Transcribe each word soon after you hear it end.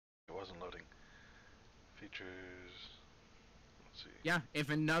Features. Let's see. Yeah,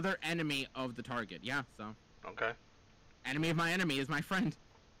 if another enemy of the target. Yeah, so. Okay. Enemy of my enemy is my friend.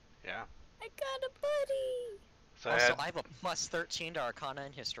 Yeah. I got a buddy! So Also, I have a plus 13 to Arcana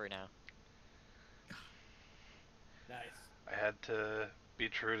and History now. Nice. I had to be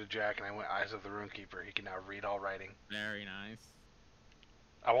true to Jack, and I went Eyes of the Runekeeper. He can now read all writing. Very nice.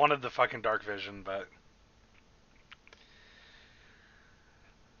 I wanted the fucking dark vision, but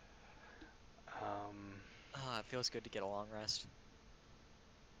It feels good to get a long rest.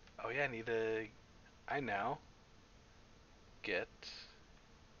 oh yeah, I now get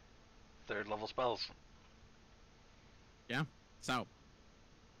 3rd level spells. Yeah. So,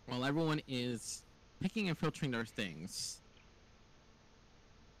 while everyone is picking and filtering their things,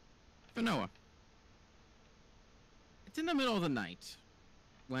 Fanoa, it's in the middle of the night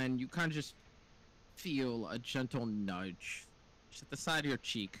when you kind of just feel a gentle nudge just at the side of your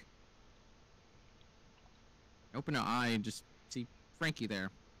cheek. You open an eye and just see Frankie there.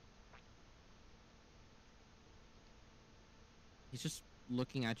 He's just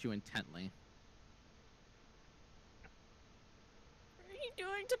looking at you intently. What are you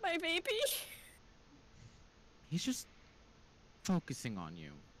doing to my baby? He's just focusing on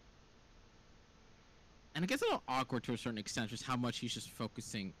you. And it gets a little awkward to a certain extent, just how much he's just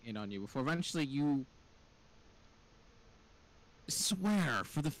focusing in on you, before eventually you swear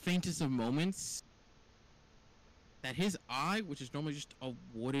for the faintest of moments that his eye, which is normally just a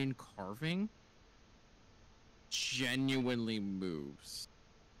wooden carving, genuinely moves.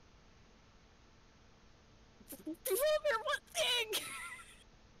 Remember one thing!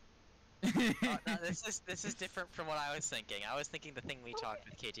 No, this is different from what I was thinking. I was thinking the thing we talked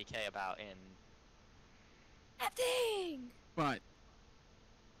with KTK about in... That thing! But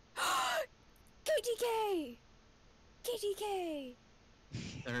KTK! KTK!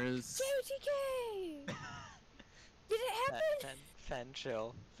 there's KTK! Did it happen? Fen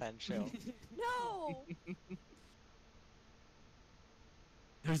chill. No!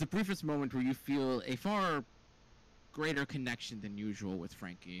 there's the briefest moment where you feel a far greater connection than usual with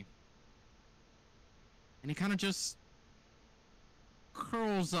Frankie. And he kind of just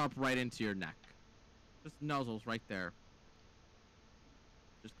curls up right into your neck. Just nuzzles right there.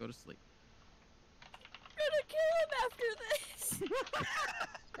 Just go to sleep. I'm gonna kill him after this!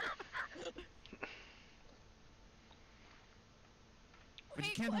 But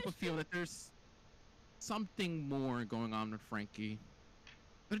you can't help but feel that there's something more going on with Frankie.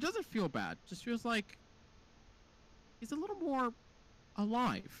 But it doesn't feel bad. It just feels like he's a little more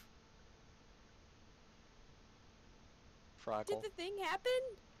alive. Froggle. Did the thing happen?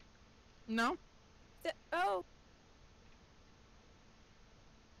 No? Oh.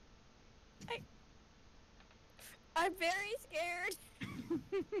 I'm very scared.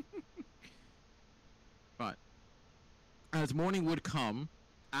 But as morning would come,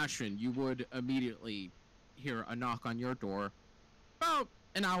 Ashrin, you would immediately hear a knock on your door about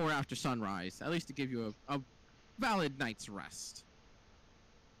an hour after sunrise, at least to give you a valid night's rest.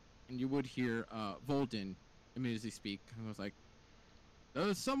 And you would hear Volden immediately speak. And was like,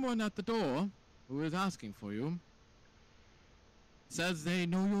 "There's someone at the door who is asking for you. Says they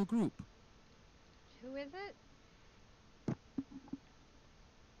know your group. Who is it?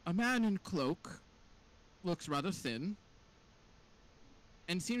 A man in cloak, looks rather thin,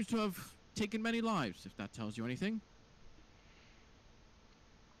 and seems to have taken many lives, if that tells you anything."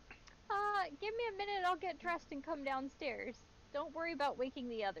 Give me a minute, I'll get dressed and come downstairs. Don't worry about waking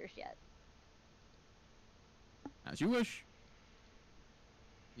the others yet. As you wish.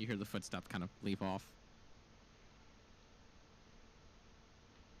 You hear the footsteps kind of leave off.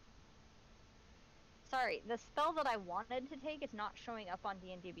 Sorry, the spell that I wanted to take is not showing up on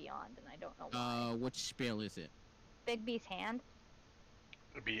D&D Beyond, and I don't know why. Which spell is it? Bigby's hand?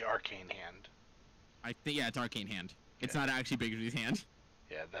 It'd be Arcane Hand. I think, yeah, it's Arcane Hand. It's not actually Bigby's hand.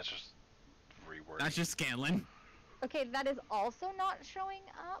 Yeah, that's just rewording. That's just Scanlan. Okay, that is also not showing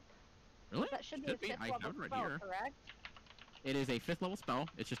up. Really? That should be a 5th I level have it right spell, here. correct? It is a 5th level spell.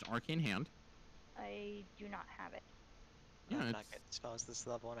 It's just Arcane Hand. I do not have it. Yeah, I'm it's, not good at spells this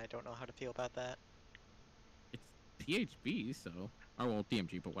level, and I don't know how to feel about that. it's PHB, so... Oh, well,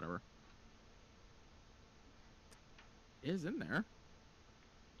 DMG, but whatever. It is in there.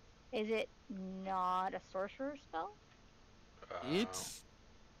 Is it not a sorcerer spell? It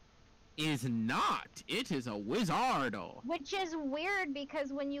is not. It is a wizardo. Which is weird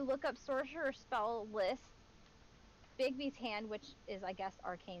because when you look up sorcerer spell list, Bigby's hand, which is I guess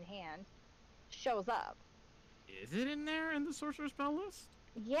arcane hand, shows up. Is it in there in the sorcerer spell list?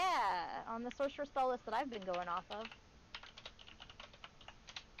 Yeah, on the sorcerer spell list that I've been going off of.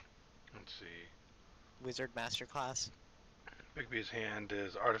 Let's see. wizard masterclass? Bigby's hand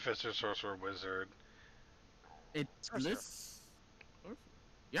is Artificer, Sorcerer, Wizard. It Sorcerer. lists.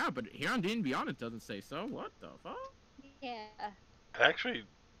 Yeah, but here on D&B on it doesn't say so. What the fuck? Yeah. It actually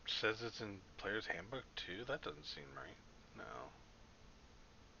says it's in Player's Handbook too. That doesn't seem right. No.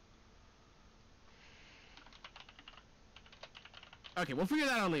 Okay, we'll figure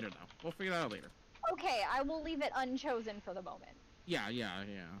that out later, though. We'll figure that out later. Okay, I will leave it unchosen for the moment. Yeah. Okay.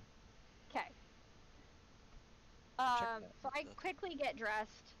 Check So I that. quickly get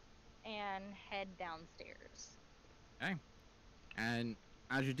dressed and head downstairs. And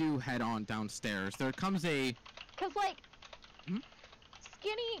as you do head on downstairs, there comes a... Cause like, Hmm?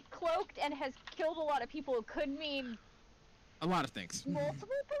 skinny, cloaked, and has killed a lot of people could mean a lot of things. multiple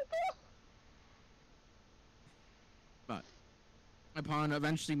people. But upon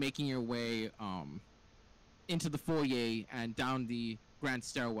eventually making your way into the foyer and down the grand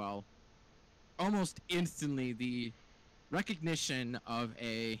stairwell, almost instantly the recognition of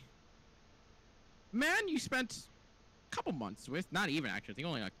a man you spent a couple months with, not even actually, I think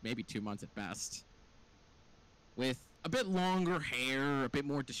only like maybe 2 months at best, with a bit longer hair, a bit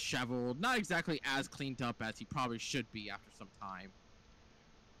more disheveled, not exactly as cleaned up as he probably should be after some time.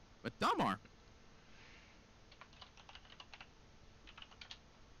 But Damar.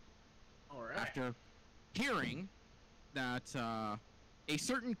 Alright. After hearing that a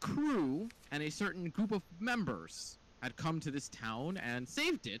certain crew and a certain group of members had come to this town and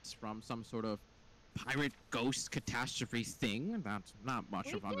saved it from some sort of pirate ghost catastrophe thing. That's not much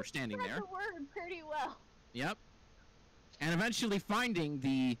We of did understanding spread there. the word pretty well. Yep. And eventually finding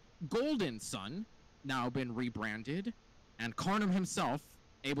the Golden Sun, now been rebranded, and Carnum himself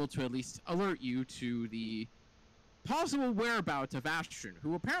able to at least alert you to the possible whereabouts of Astrid,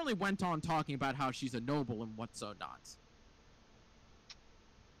 who apparently went on talking about how she's a noble and what's so not.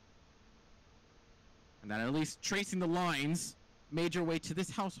 And that at least tracing the lines made your way to this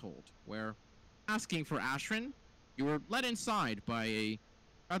household, where, asking for Ashrin, you were led inside by a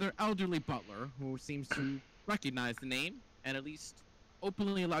rather elderly butler who seems to recognize the name and at least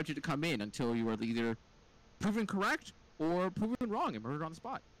openly allowed you to come in until you were either proven correct or proven wrong and murdered on the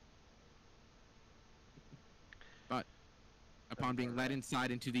spot. But upon being led inside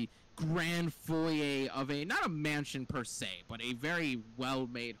into the grand foyer of a, not a mansion per se, but a very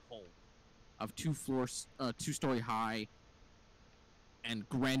well-made home of 2-story high and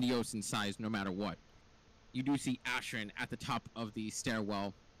grandiose in size no matter what, you do see Ashrin at the top of the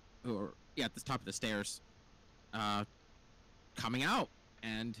stairwell, or yeah, at the top of the stairs, coming out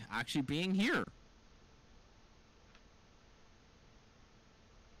and actually being here.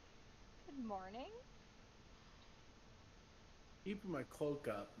 Good morning. Keeping my cloak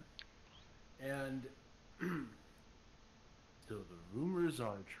up, and so the rumors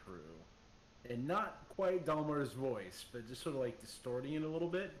are true, and not quite Dalmar's voice, but just sort of like distorting it a little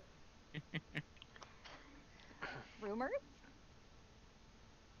bit. Rumors?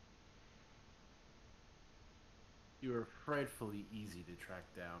 You are frightfully easy to track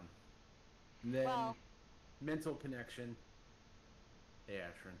down. And then, Well- mental connection. Hey,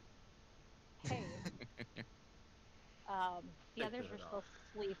 Ashrin. Hey. The Take others that were still off.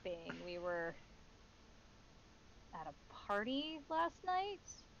 sleeping. We were at a party last night.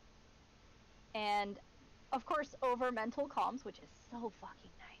 And, of course, over mental comms, which is so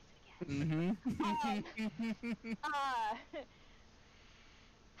fucking nice again. Mm-hmm.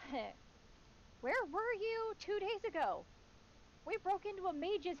 Where were you 2 days ago? We broke into a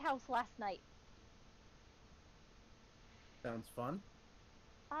mage's house last night. Sounds fun.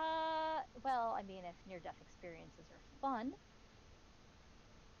 Well, I mean, if near-death experiences are fun.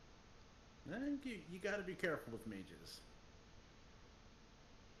 You gotta be careful with mages.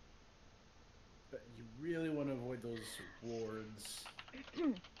 But you really want to avoid those wards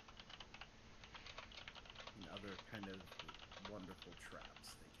and other kind of wonderful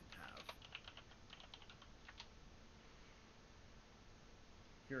traps they can have.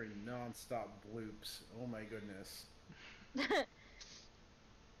 Hearing non-stop bloops. Oh my goodness.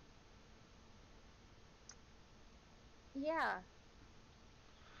 Yeah.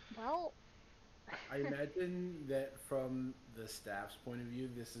 Well, I imagine that from the staff's point of view,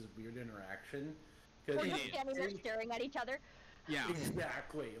 this is weird interaction. we're Because just standing there staring at each other. Yeah.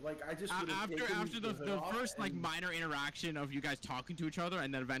 exactly. Like I just would've After taken the hood off first like and- minor interaction of you guys talking to each other,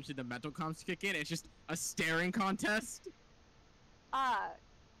 and then eventually the mental comms kick in, it's just a staring contest. I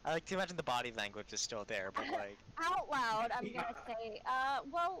like to imagine the body language is still there, but like, Out loud, I'm gonna say,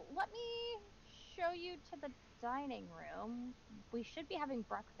 well, let me show you to the dining room. We should be having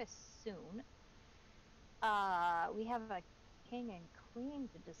breakfast soon. We have a king and queen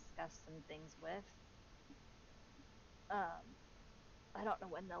to discuss some things with. I don't know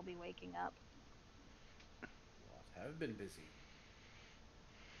when they'll be waking up. Well, I've been busy.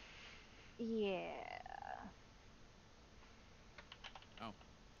 Yeah.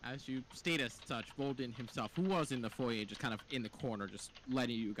 As you state as such, Volden himself, who was in the foyer, just kind of in the corner, just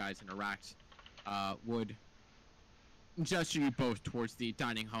letting you guys interact, would gesture you both towards the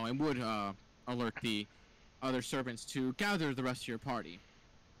dining hall and would alert the other servants to gather the rest of your party.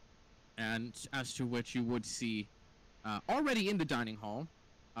 And as to which you would see already in the dining hall,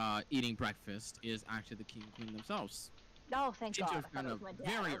 eating breakfast, is actually the king and queen themselves. Oh, thank Seems to God. have I thought it gotten was up my dad.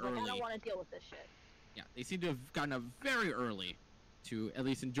 very I was like, I early. don't want to deal with this shit. Yeah, they seem to have gotten up very early to at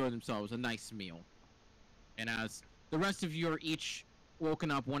least enjoy themselves a nice meal. And as the rest of you are each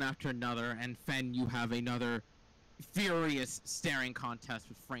woken up one after another, and Fen, you have another furious staring contest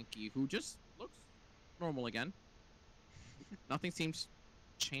with Frankie, who just looks normal again. Nothing seems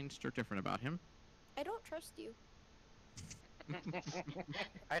changed or different about him. I don't trust you.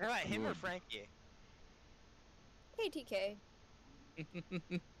 I don't know, him or Good. Frankie? Hey, TK.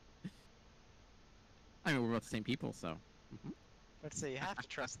 I mean, we're both the same people, so. Let's say you have to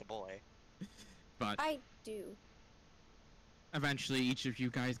trust the boy. But I do. eventually, each of you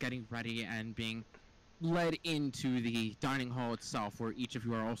guys getting ready and being led into the dining hall itself, where each of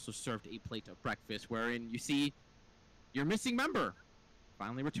you are also served a plate of breakfast, wherein you see your missing member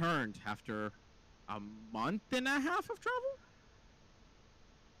finally returned after a month and a half of travel.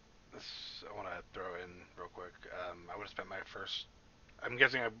 I want to throw in real quick. I would have spent my first. I'm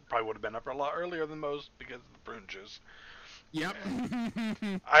guessing I probably would have been up a lot earlier than most because of the prune juice. Yep.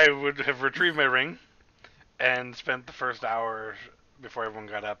 I would have retrieved my ring and spent the first hour before everyone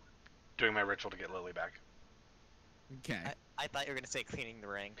got up doing my ritual to get Lily back. Okay. I thought you were gonna say cleaning the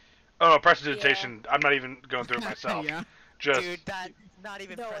ring. Oh no, prestidigitation. I'm not even going through it myself. Yeah. Just Dude, that not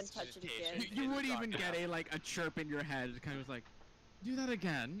even No one touched it prestidigitation. again. You It would is even not- get a chirp in your head. It kind of was like, do that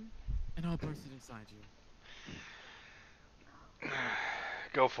again, and I'll burst it inside you.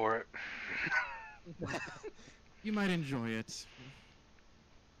 go for it. You might enjoy it.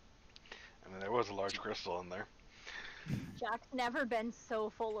 I mean, there was a large crystal in there. Jack's never been so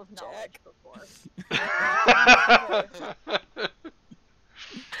full of knowledge Jack. before.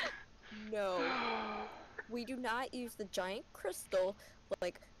 No. We do not use the giant crystal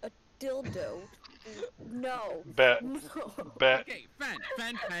like a dildo. No. Bet. No. Bet. Okay,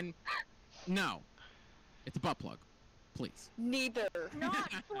 Fen. No, it's a butt plug. Please. Neither. Not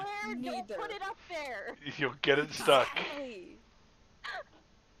swear, don't Neither. put it up there. You'll get it stuck. Exactly.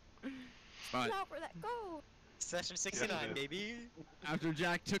 But Not where that goes. Session 69, Yes, it is. baby. after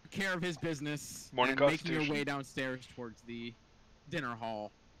Jack took care of his business Morning and making your constitution. way downstairs towards the dinner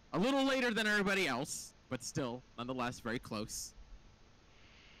hall, a little later than everybody else, but still, nonetheless, very close,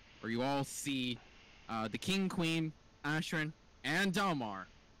 where you all see the king, queen, Ashrin, and Dalmar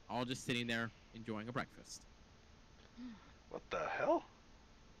all just sitting there enjoying a breakfast. What the hell?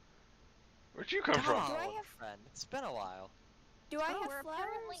 Where'd you come from? Do I Oh, have- friend? It's been a while. Do I Oh, have we're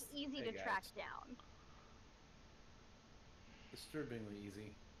apparently flowers? easy Hey, to guys. track down. Disturbingly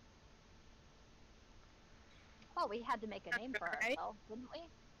easy. Well, we had to make a name for Right. ourselves, didn't we?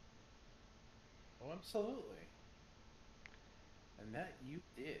 Oh, absolutely. And that you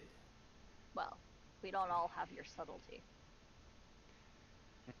did. Well, we don't all have your subtlety.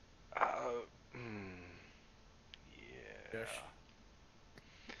 Hmm. Yeah.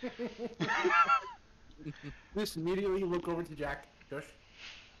 Josh. Just immediately look over to Jack. Josh.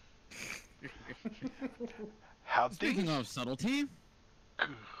 How Speaking things of subtlety,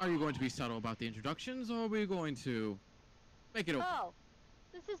 are you going to be subtle about the introductions, or are we going to make it open? Oh,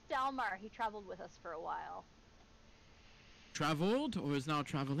 this is Dalmar. He traveled with us for a while. Traveled, or is now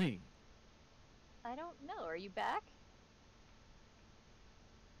traveling? I don't know. Are you back?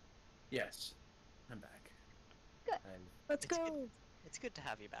 Yes. I'm back. Good. I'm Let's It's go. good. It's good to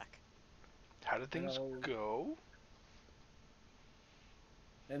have you back. How did things Well- go?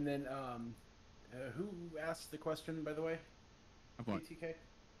 And then, who asked the question, by the way? Of what? BTK?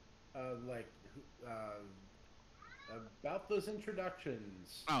 About those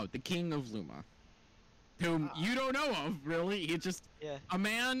introductions. Oh, the King of Luma. Whom you don't know of, really. He's just Yeah. a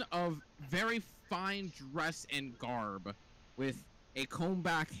man of very fine dress and garb, with a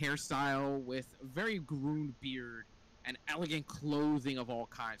comb-back hairstyle, with a very groomed beard, and elegant clothing of all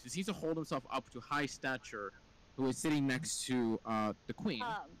kinds. He seems to hold himself up to high stature, who is sitting next to the Queen.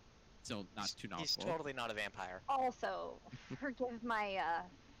 So not too He's novel. totally not a vampire. Also, forgive my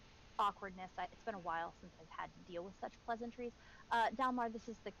awkwardness. It's been a while since I've had to deal with such pleasantries. Dalmar, this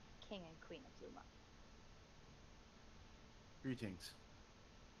is the King and Queen of Luma. Greetings.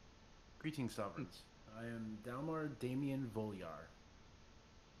 Greetings, sovereigns. I am Dalmar Damien Volyar.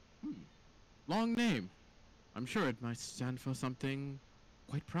 Long name. I'm sure it might stand for something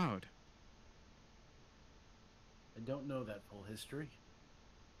quite proud. I don't know that full history.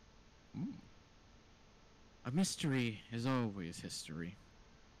 A mystery is always history.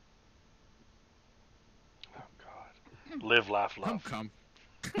 Oh God. Live, laugh, love. Come.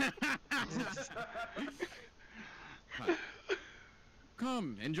 Right.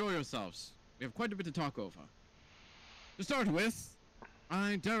 Come, enjoy yourselves. We have quite a bit to talk over. To start with,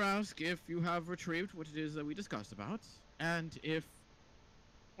 I dare ask if you have retrieved what it is that we discussed about, and if,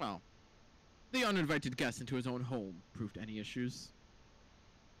 well, the uninvited guest into his own home proved any issues.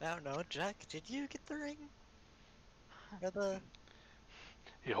 I don't know, Jack, did you get the ring? Or the...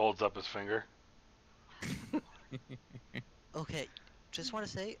 He holds up his finger. Okay, just want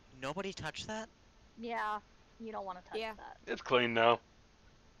to say, nobody touched that? Yeah, you don't want to touch Yeah. that. It's clean now.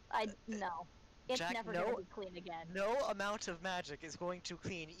 No. It's Jack, never no- gonna be clean again. No amount of magic is going to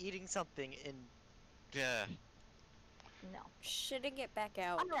clean eating something in... Yeah. No. Shitting it back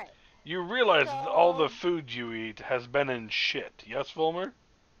out. Alright. You realize that all the So- food you eat has been in shit, yes, Fulmer?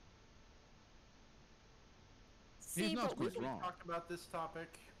 See, not but we quite can, wrong. Talk about this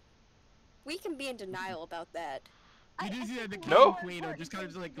topic. we can be in denial about that. You I do see that the think king No. and queen are just kind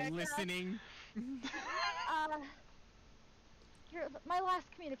of like listening. Here, my last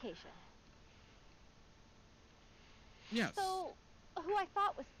communication. Yes. So, who I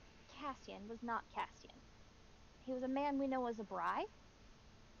thought was Cassian was not Cassian. He was a man we know as a Bry,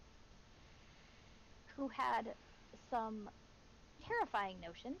 who had some terrifying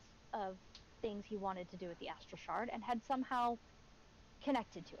notions of things he wanted to do with the Astral Shard and had somehow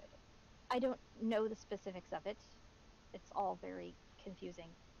connected to it. I don't know the specifics of it. It's all very confusing.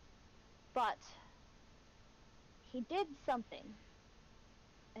 But he did something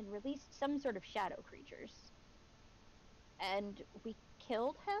and released some sort of shadow creatures. And we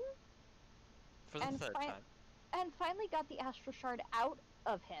killed him For the And third fi- time. and finally got the Astral Shard out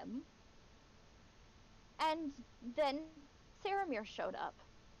of him. And then Saramir showed up,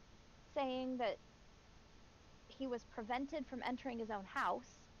 saying that he was prevented from entering his own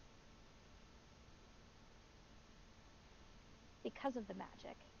house because of the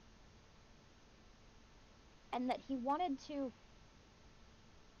magic. And that he wanted to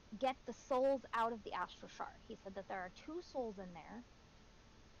get the souls out of the Astral Shard. He said that there are two souls in there.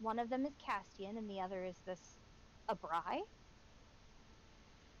 One of them is Castian, and the other is this Abrai.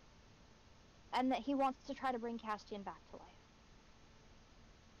 And that he wants to try to bring Castian back to life.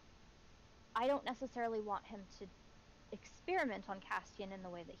 I don't necessarily want him to experiment on Castian in the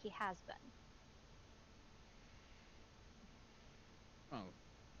way that he has been. Oh.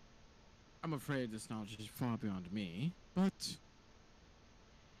 I'm afraid this knowledge is far beyond me, but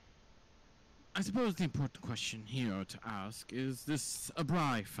I suppose the important question here to ask is this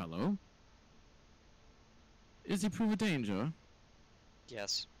Abrai fellow. Is he prove a danger?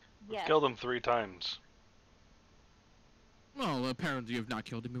 Yes. Yes. Killed him 3 times. Well, apparently you've not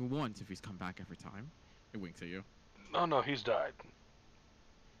killed him even once if he's come back every time. He winks at you. Oh no, he's died.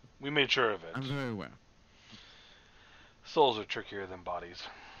 We made sure of it. I'm very aware. Souls are trickier than bodies.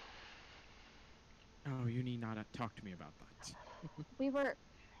 Oh, you need not talk to me about that. We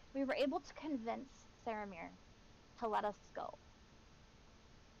were able to convince Saramir to let us go.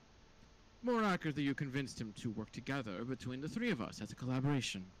 More accurately, you convinced him to work together between the three of us as a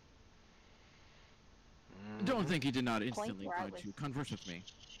collaboration. Don't think he did not instantly where I try was- to converse with me.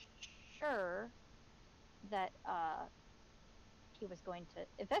 Sure that he was going to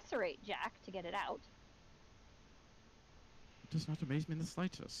eviscerate Jack to get it out. It does not amaze me in the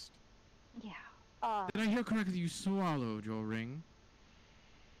slightest. Yeah. Did I hear correctly you swallowed your ring?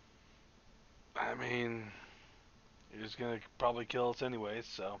 I mean, he was gonna probably kill us anyways,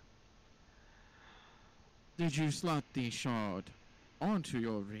 so. Did you slot the shard onto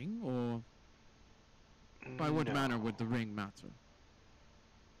your ring, or by what No. manner would the ring matter?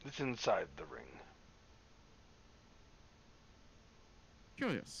 It's inside the ring.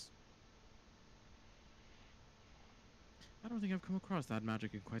 Curious. I don't think I've come across that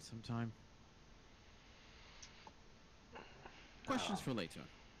magic in quite some time. Questions for later.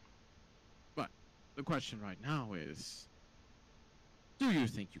 But the question right now is, do you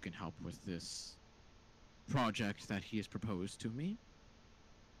think you can help with this project that he has proposed to me?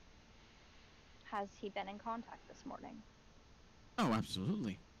 Has he been in contact this morning? Oh,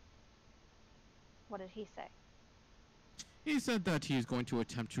 absolutely. What did he say? He said that he is going to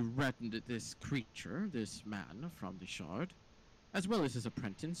attempt to rend this creature, this man, from the shard, as well as his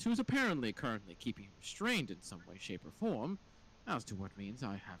apprentice, who is apparently currently keeping him restrained in some way, shape, or form. As to what means,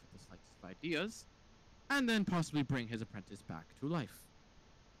 I haven't the slightest of ideas. and then possibly bring his apprentice back to life.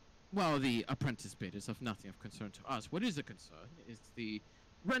 While the apprentice bit is of nothing of concern to us, what is a concern is the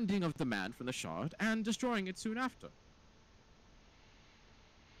rending of the man from the shard and destroying it soon after.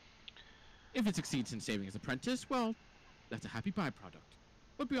 If it succeeds in saving his apprentice, well, that's a happy byproduct.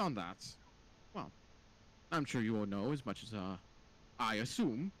 But beyond that, well, I'm sure you all know as much as I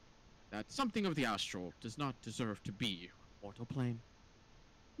assume that something of the astral does not deserve to be mortal plane.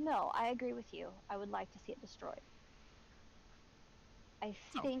 No, I agree with you. I would like to see it destroyed. I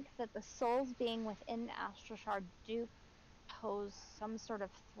So- think that the souls being within the Astral Shard do pose some sort of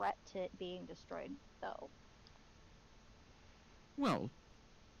threat to it being destroyed, though. Well,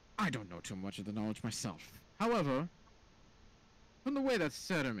 I don't know too much of the knowledge myself. However, from the way that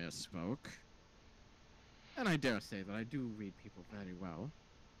Xal'Mel spoke, and I dare say that I do read people very well,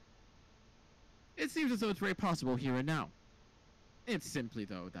 it seems as though it's very possible here and now. It's simply,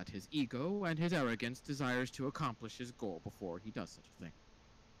 though, that his ego and his arrogance desires to accomplish his goal before he does such a thing.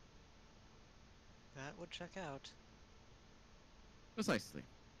 That would check out. Precisely.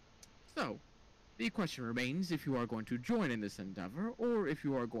 So, the question remains if you are going to join in this endeavor, or if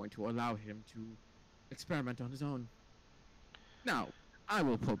you are going to allow him to experiment on his own. Now, I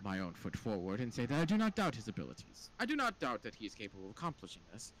will put my own foot forward and say that I do not doubt his abilities. I do not doubt that he is capable of accomplishing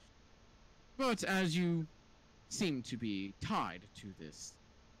this. But as you seem to be tied to this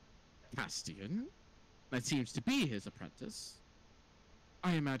Castian, that seems to be his apprentice,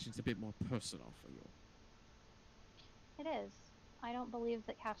 I imagine it's a bit more personal for you. It is. I don't believe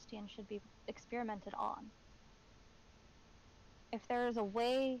that Castian should be experimented on. If there is a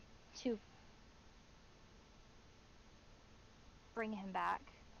way to bring him back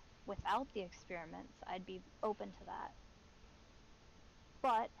without the experiments, I'd be open to that.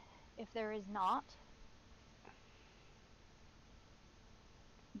 But if there is not,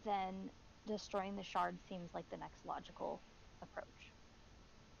 then destroying the shard seems like the next logical approach.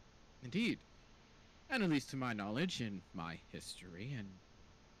 Indeed. And at least to my knowledge, in my history and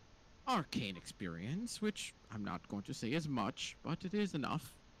arcane experience, which I'm not going to say is much, but it is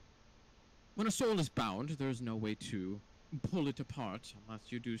enough. When a soul is bound, there's no way to pull it apart unless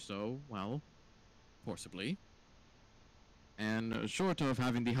you do so, well, forcibly. And short of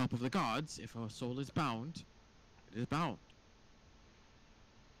having the help of the gods, if a soul is bound, it is bound.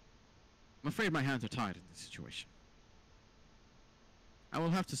 I'm afraid my hands are tied in this situation. I will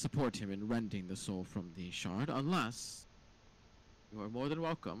have to support him in rending the soul from the shard, unless you are more than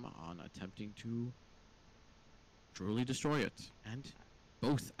welcome on attempting to truly destroy it, and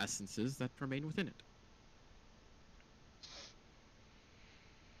both essences that remain within it.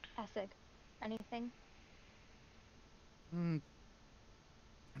 Essig, anything?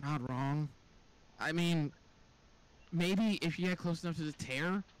 Not wrong. I mean, maybe if you get close enough to the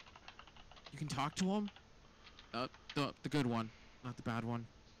tear, you can talk to him. The good one, not the bad one.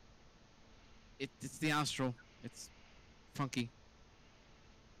 It's the astral. It's funky.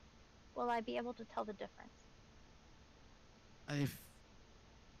 Will I be able to tell the difference? If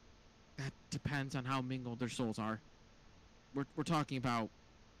that depends on how mingled their souls are. We're talking about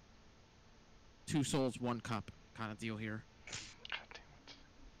two souls, one cup kind of deal here.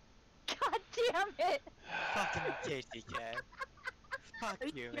 God damn it. God damn it! Fucking KTK. Fuck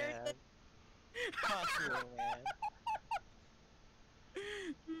you, man. Fuck you, man.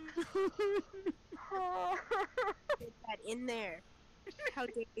 Get that in there. How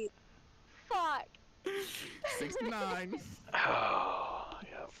dare you? Fuck! 69. Oh,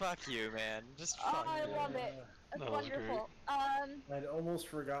 yeah. Fuck you, man. Just Oh, fuck I you. love it. That's That was great. wonderful. I'd almost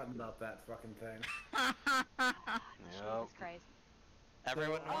forgotten about that fucking thing. Jesus Christ.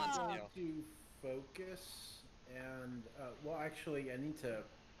 Everyone So wants I'm to. going to focus and well, actually, I need to.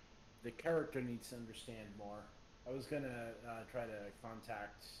 The character needs to understand more. I was gonna try to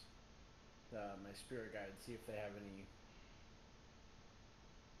contact my spirit guide, see if they have any.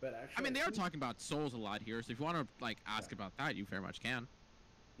 But actually, I mean, they are talking about souls a lot here, so if you want to like ask about that, you very much can.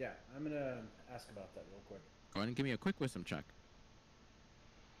 Yeah, I'm gonna ask about that real quick. Go ahead and give me a quick wisdom check.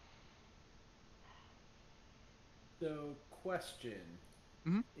 So, question.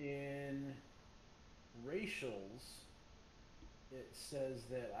 Mhm. In racials, it says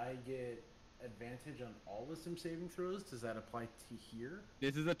that I get advantage on all wisdom saving throws. Does that apply to here?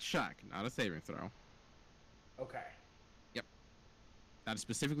 This is a check, not a saving throw. Okay. That is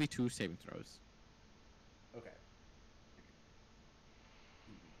specifically 2 saving throws. Okay.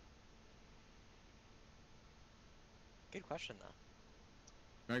 Good question, though.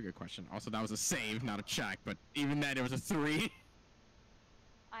 Very good question. Also, that was a save, not a check, but even then, it was a 3.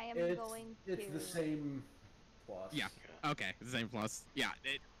 I am It's, going to. it's the same plus. Yeah. Okay, the same plus. Yeah.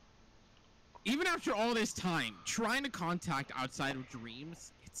 even after all this time, trying to contact outside of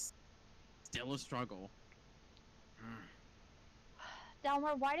dreams, it's still a struggle.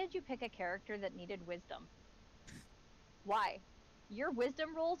 Dalmar, why did you pick a character that needed wisdom? Why? Your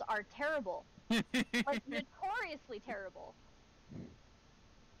wisdom rolls are terrible. Like, notoriously terrible.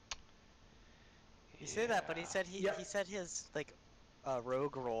 You say that, but he said Yeah. he said his like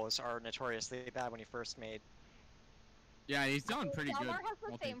rogue rolls are notoriously bad when he first made. Yeah, he's done pretty good. Dalmar has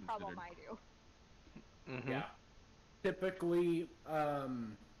the all same things problem considered. I do. Mm-hmm. Yeah. Typically,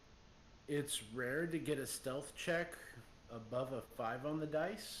 it's rare to get a stealth check above a 5 on the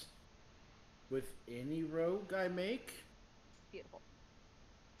dice with any rogue I make. Beautiful.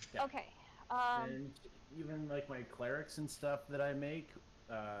 Yeah. Okay. And even like my clerics and stuff that I make,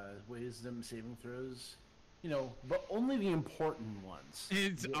 wisdom saving throws, but only the important ones.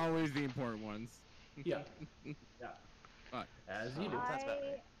 It's always the important ones. Yeah. Yeah. But As you do. That's about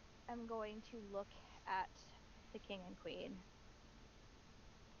right. I am going to look at the king and queen.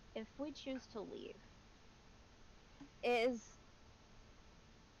 If we choose to leave, is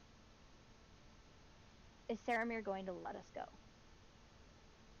Saramir going to let us go?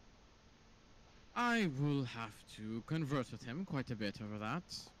 I will have to converse with him quite a bit over that.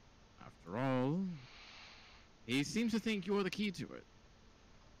 After all, he seems to think you're the key to it.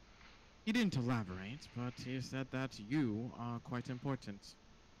 He didn't elaborate, but he said that you are quite important.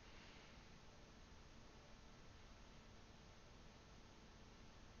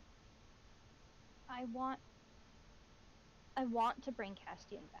 I want to bring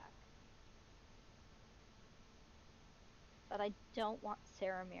Castian back. But I don't want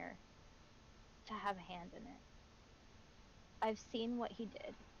Saramir to have a hand in it. I've seen what he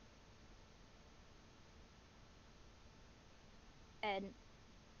did. And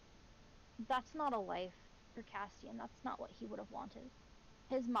that's not a life for Castian. That's not what he would have wanted.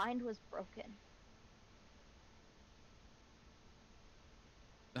 His mind was broken.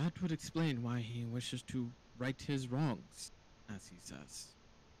 That would explain why he wishes to right his wrongs, as he says.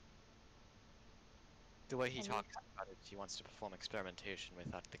 The way he And talks about it, he wants to perform experimentation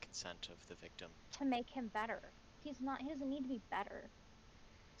without the consent of the victim. to make him better. He doesn't need to be better.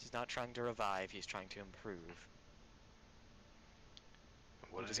 He's not trying to revive, he's trying to improve.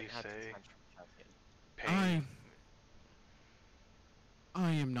 What did doesn't he have say? consent from Cassian. Pain.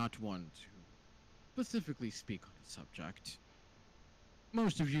 I am not one to specifically speak on the subject.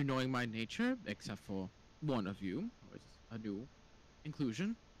 Most of you knowing my nature, except for one of you, who is a new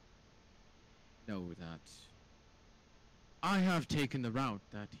inclusion, know that I have taken the route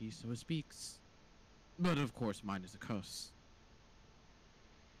that he so speaks. But of course mine is a curse.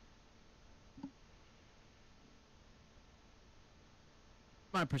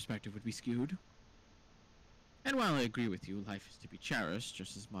 My perspective would be skewed. And while I agree with you, life is to be cherished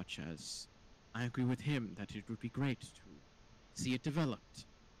just as much as I agree with him that it would be great to see it developed.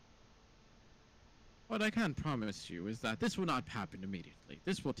 What I can promise you is that this will not happen immediately.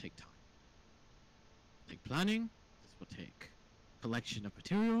 This will take time. Take planning, this will take collection of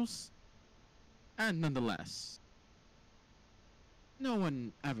materials, and nonetheless, no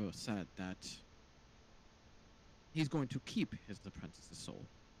one ever said that he's going to keep his apprentice's soul.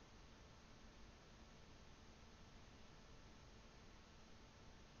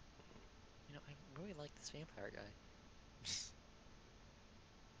 You know, I really like this vampire guy.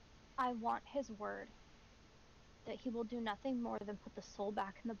 I want his word that he will do nothing more than put the soul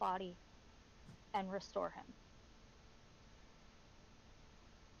back in the body and restore him.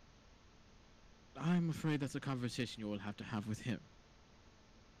 I'm afraid that's a conversation you will have to have with him.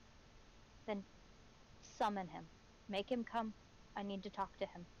 Then summon him. Make him come. I need to talk to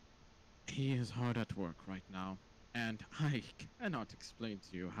him. He is hard at work right now, and I cannot explain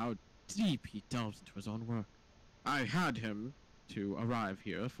to you how deep he delves into his own work. I had him to arrive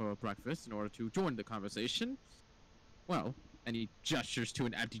here for breakfast in order to join the conversation. Well, and he gestures to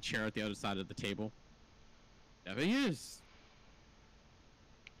an empty chair at the other side of the table. There he is.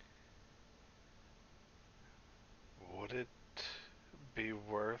 Would it be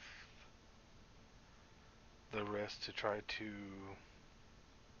worth the risk to try to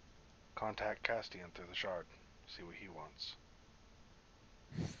contact Castian through the shard? See what he wants.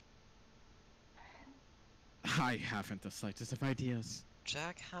 I haven't the slightest of ideas.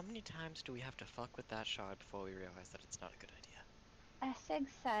 Jack, how many times do we have to fuck with that shard before we realize that it's not a good idea? Essig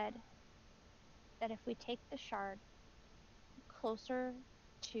said that if we take the shard closer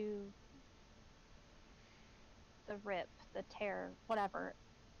to the rip, the tear, whatever,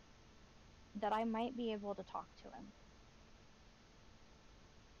 that I might be able to talk to him.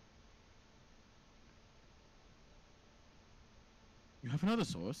 You have another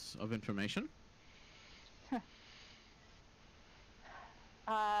source of information?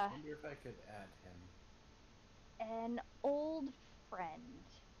 I wonder if I could add him. An old friend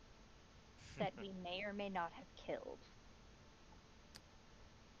that we may or may not have killed.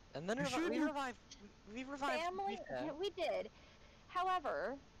 And then You we sure you- revived. We revived. Family, we did.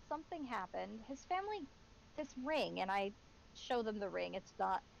 However, something happened. His family, this ring, and I show them the ring. It's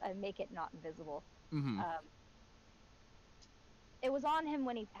not. I make it not invisible. Mm-hmm. It was on him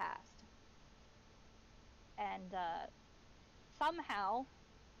when he passed, and somehow,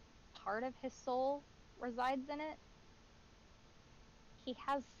 part of his soul resides in it. He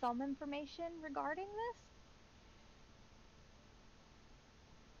has some information regarding this.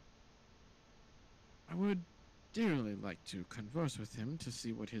 I would dearly like to converse with him to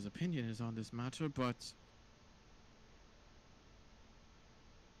see what his opinion is on this matter, but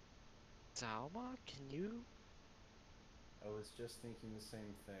Zalma, can you? I was just thinking the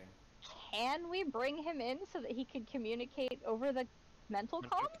same thing. Can we bring him in so that he can communicate over the mental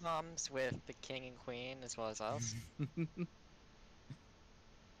comms? Comms with the king and queen as well as us.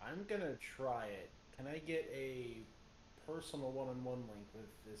 I'm gonna try it. Can I get a personal one-on-one link with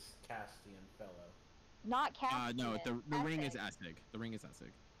this Castian fellow? Not Caspian. no, the ring is Essig. Essig. The ring is Essig.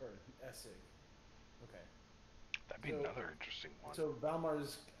 Or Essig. Okay. That'd be So- another interesting one. So Dalmar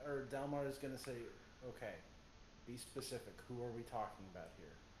is gonna say, okay, be specific. Who are we talking about here?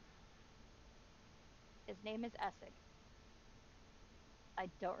 His name is Essig. I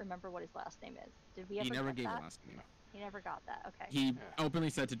don't remember what his last name is. Did we ever He never get gave that? a last name. He never got that. Okay. He Yeah. openly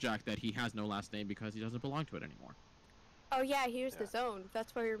said to Jack that he has no last name because he doesn't belong to it anymore. Oh yeah, he used Yeah. his own.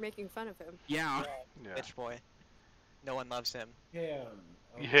 That's why we were making fun of him. Yeah. Yeah. Bitch boy. No one loves him. Him.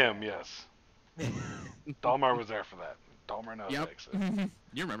 Okay. Him, yes. Dalmar was there for that. Dalmar knows Yep. that exists.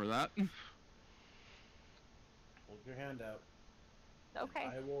 You remember that? Hold your hand out. Okay.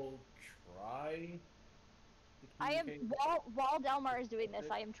 I will try. to I am communicate. while Delmar is doing this,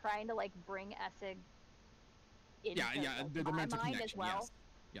 I am trying to like bring Essig into Yeah. like, The my mental mind connection. as well. Yes.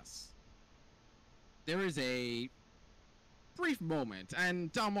 Yes. There is a brief moment,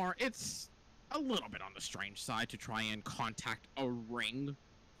 and Dalmar, it's a little bit on the strange side to try and contact a ring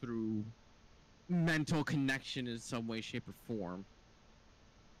through mental connection in some way, shape, or form.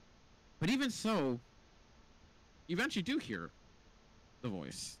 But even so, you eventually do hear the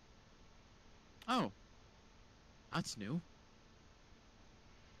voice. Oh, that's new.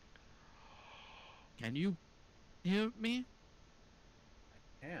 Can you hear me?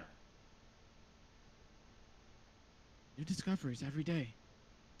 Him. New discoveries every day.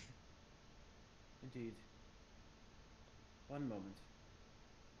 Indeed. One moment.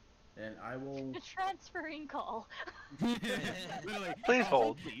 And I will. The transferring call. Literally, Please oh,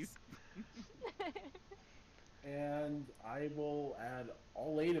 hold. Please. And I will add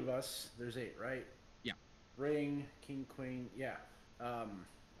all 8 of us. There's 8, right? Yeah. Ring, King, Queen, yeah.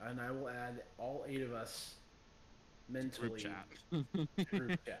 And I will add all 8 of us mentally. Group chat.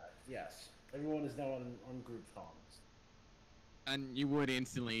 Group chat. Yes. Everyone is now on group comms. And you would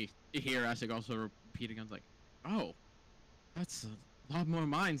instantly hear Essig also repeating, I was like, oh, that's a lot more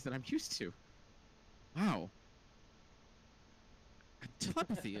minds than I'm used to. Wow.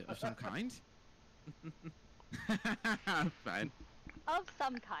 Telepathy of some kind. Fine. Of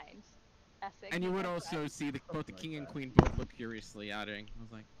some kind. Essig. And you would that's also right. see both the Like king and that. queen both look curiously at it. I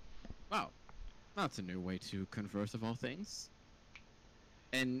was like, wow, that's a new way to converse of all things.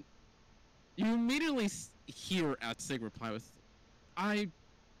 And you immediately hear Essig reply with, I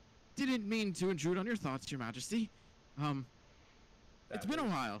didn't mean to intrude on your thoughts, Your Majesty. It's been a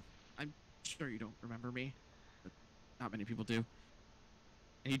while. I'm sure you don't remember me, but not many people do.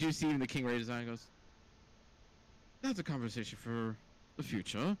 And you do see even the king raise his eye and goes, that's a conversation for the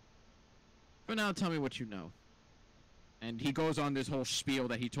future. For now, tell me what you know. And he goes on this whole spiel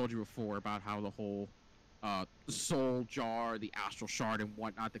that he told you before about how the whole soul jar, the astral shard, and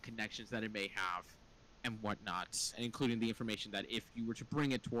whatnot, the connections that it may have, and whatnot, and including the information that if you were to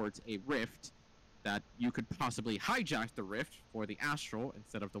bring it towards a rift, that you could possibly hijack the rift for the astral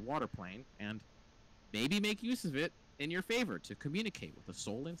instead of the water plane, and maybe make use of it in your favor to communicate with the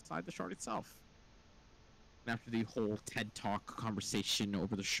soul inside the shard itself. And after the whole TED Talk conversation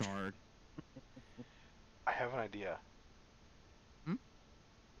over the shard, I have an idea. Hmm?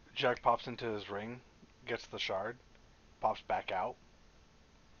 Jack pops into his ring, gets the shard, pops back out.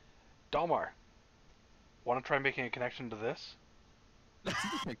 Dalmar, want to try making a connection to this?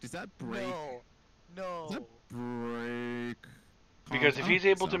 does that break? No. Does that break? Because if I he's don't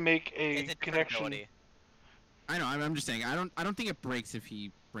think able so. to make a It's a connection, credibility. I know. I'm just saying. I don't think it breaks if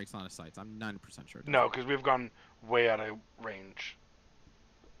he breaks line of sights. I'm 90% sure. it no, doesn't. because we've gone way out of range.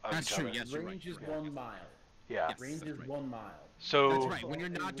 of That's each true, other. yes. you're Range right, is you're right. 1 mile. Yeah. Yes. Range that's is right. 1 mile. So That's right. When you're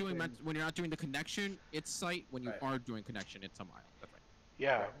Exactly not doing within- when you're not doing the connection, it's sight. When you Right. are doing connection, it's a mile. That's right.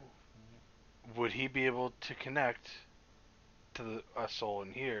 yeah, Right. would he be able to connect to a soul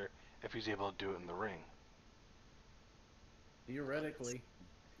in here if he's able to do it in the ring? Theoretically,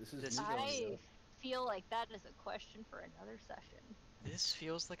 this is This new I to me. feel like that is a question for another session. This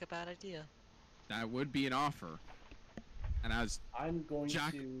feels like a bad idea. That would be an offer. And as I'm going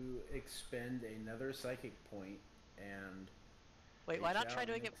Jack- to expend another psychic point and Wait, why reach not out try and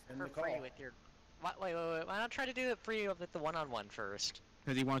doing it extend for the free call. with your? Wait. Why not try to do it free with the one-on-one first?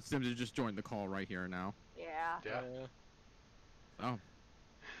 because he wants them to just join the call right here and now. Yeah. Yeah. So,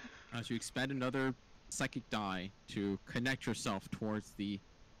 as you expend another psychic die to connect yourself towards the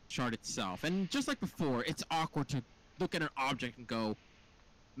shard itself, and just like before, it's awkward to look at an object and go,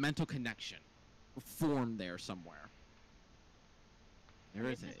 mental connection, form there somewhere. There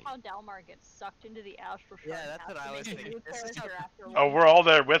is This is a. how Dalmar gets sucked into the astral shard. Yeah, and that's has what to I was make a thinking. new This is how- character after Oh, one we're all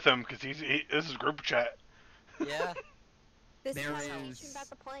there with him because this is group chat. Yeah. This There is how we is- teach about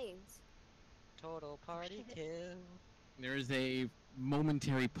the planes. Total party kill. There is a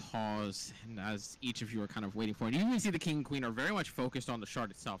momentary pause, and as each of you are kind of waiting for it, you can see the king and queen are very much focused on the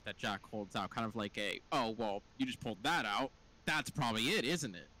shard itself that Jack holds out, kind of like a, oh, well, you just pulled that out. That's probably it,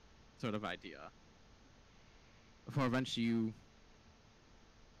 isn't it? Sort of idea. Before eventually you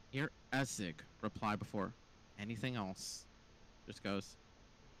hear Essig reply before anything else. Just goes,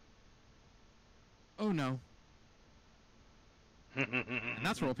 oh no. And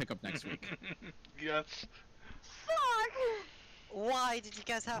that's where we'll pick up next week. Yes, Fuck! Why did you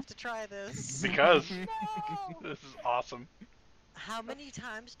guys have to try this? because No! this is awesome. How many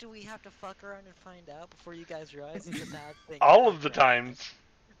times do we have to fuck around and find out before you guys realize it's a bad thing? All of the times.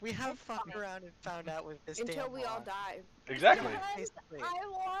 We have It's fucked fine. around and found out with this Until damn we all law. die. Exactly. Because Basically. I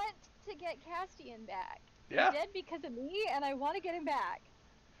want to get Castian back. Yeah, He's dead because of me, and I want to get him back.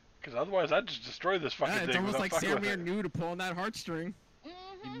 because otherwise I'd just destroy this fucking Yeah, it's thing almost without like fucking with Samir it. knew to pull on that heartstring.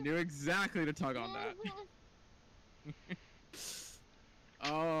 Mm-hmm. He knew exactly to tug on that.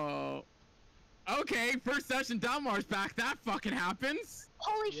 Oh. Okay, first session, Dalmar's back. That fucking happens.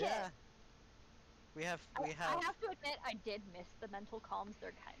 Holy shit! Yeah. We have. I have to admit, I did miss the mental comms.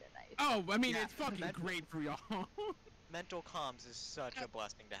 They're kind of nice. Oh, I mean, Yeah, it's fucking mental- great for y'all. Mental comms is such a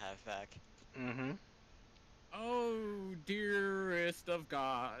blessing to have back. Mm-hmm. Oh, dearest of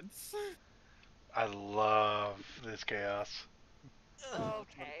gods. I love this chaos.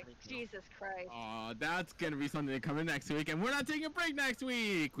 Okay. Jesus Christ. Aw, that's gonna be something coming next week, and we're not taking a break next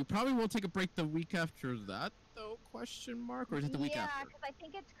week. We probably will take a break the week after that, though? Question mark, or is it the week Yeah, after? because I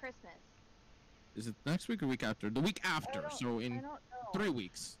think it's Christmas. Is it next week or week after? The week after. So I in don't know. 3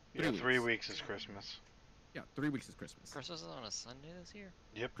 weeks. Yeah, 3 weeks is Christmas. Yeah, 3 weeks is Christmas. Christmas is on a Sunday this year.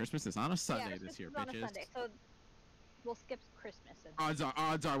 Christmas is on a Sunday Yeah, this Christmas year, is on a bitches. Sunday, so we'll skip Christmas. And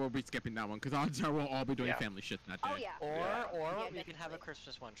Odds are we'll be skipping that one, because odds are we'll all be doing Yeah. family shit that day. Oh yeah. Or Yeah. Yeah, we can have a definitely.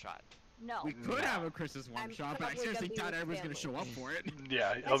 Christmas one shot. No. We could No. have a Christmas one I'm shot, but I probably seriously gonna be doubt with everyone's gonna show family. up for it.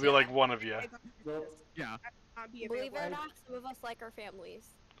 Yeah, it'll be like one of you. Well, Yeah. Believe it or not, some of us like our families.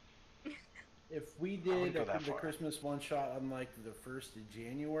 if we wouldn't did go that the far. Christmas one shot on like the 1st of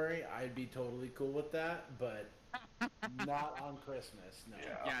January, I'd be totally cool with that, but not on Christmas. No.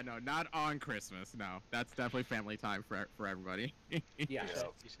 Yeah. Yeah, no, not on Christmas. No, that's definitely family time for everybody. Yeah.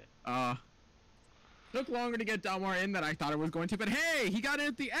 Yeah. Took longer to get Dalmar in than I thought it was going to, but hey, he got in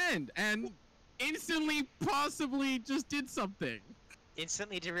at the end and instantly, possibly just did something.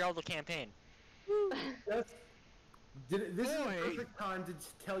 Instantly derailed the campaign. This is Boy. the perfect time to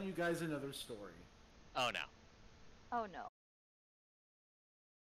tell you guys another story. Oh no. Oh no.